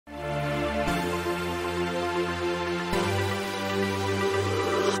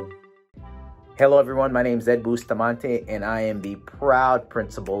Hello everyone, my name is Ed Bustamante and I am the proud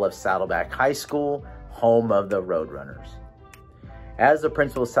principal of Saddleback High School, home of the Roadrunners. As the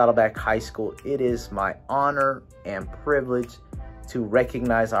principal of Saddleback High School, it is my honor and privilege to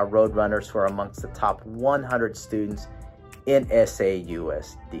recognize our Roadrunners who are amongst the top 100 students in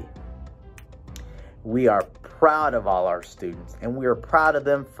SAUSD. We are proud of all our students and we are proud of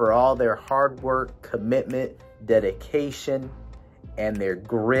them for all their hard work, commitment, dedication, and their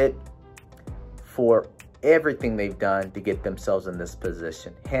grit for everything they've done to get themselves in this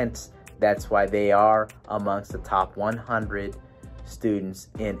position. Hence, that's why they are amongst the top 100 students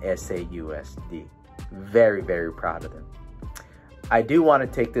in SAUSD. Very, very proud of them. I do want to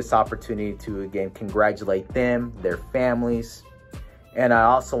take this opportunity to again congratulate them, their families, and I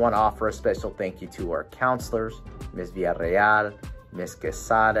also want to offer a special thank you to our counselors, Ms. Villarreal, Ms.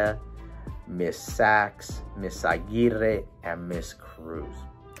 Quesada, Ms. Sachs, Ms. Aguirre, and Ms. Cruz.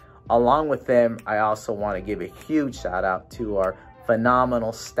 Along with them, I also want to give a huge shout out to our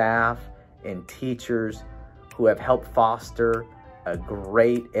phenomenal staff and teachers who have helped foster a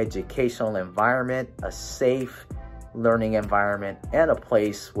great educational environment, a safe learning environment, and a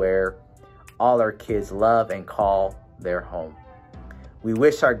place where all our kids love and call their home. We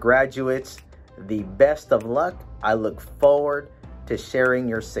wish our graduates the best of luck. I look forward to sharing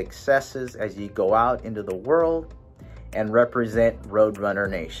your successes as you go out into the world and represent Roadrunner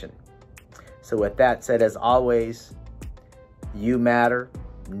Nation. So with that said, as always, you matter,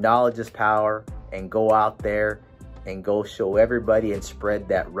 knowledge is power, and go out there and go show everybody and spread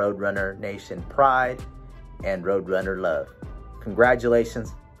that Roadrunner Nation pride and Roadrunner love.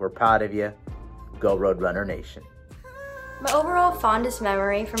 Congratulations, we're proud of you. Go Roadrunner Nation. My overall fondest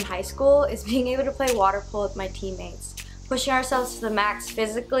memory from high school is being able to play water polo with my teammates, pushing ourselves to the max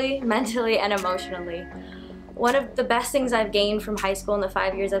physically, mentally, and emotionally. One of the best things I've gained from high school in the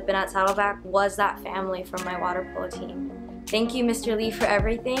 5 years I've been at Saddleback was that family from my water polo team. Thank you, Mr. Lee, for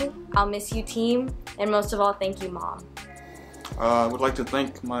everything. I'll miss you, team, and most of all, thank you, Mom. I would like to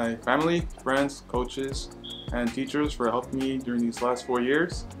thank my family, friends, coaches, and teachers for helping me during these last 4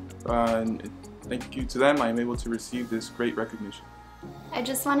 years. And thank you to them, I'm able to receive this great recognition. I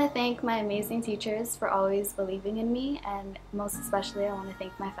just want to thank my amazing teachers for always believing in me, and most especially I want to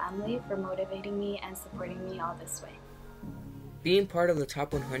thank my family for motivating me and supporting me all this way. Being part of the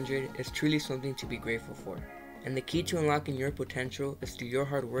top 100 is truly something to be grateful for, and the key to unlocking your potential is through your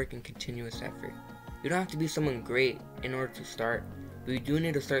hard work and continuous effort. You don't have to be someone great in order to start, but you do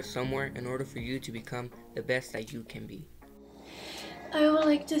need to start somewhere in order for you to become the best that you can be. I would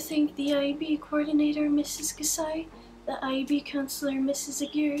like to thank the IB coordinator, Mrs. Kasai, the IB counselor, Mrs.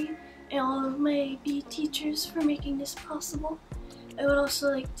 Aguirre, and all of my IB teachers for making this possible. I would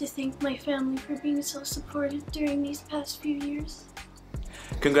also like to thank my family for being so supportive during these past few years.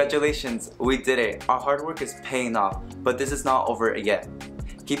 Congratulations, we did it. Our hard work is paying off, but this is not over yet.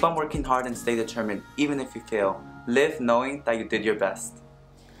 Keep on working hard and stay determined, even if you fail. Live knowing that you did your best.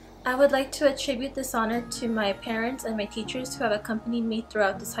 I would like to attribute this honor to my parents and my teachers who have accompanied me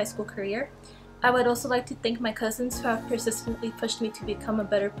throughout this high school career. I would also like to thank my cousins who have persistently pushed me to become a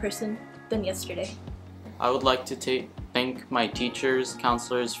better person than yesterday. I would like to thank my teachers,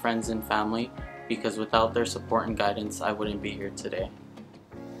 counselors, friends, and family, because without their support and guidance, I wouldn't be here today.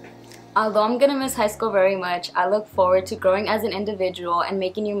 Although I'm gonna miss high school very much, I look forward to growing as an individual and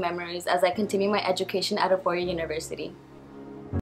making new memories as I continue my education at a four-year university.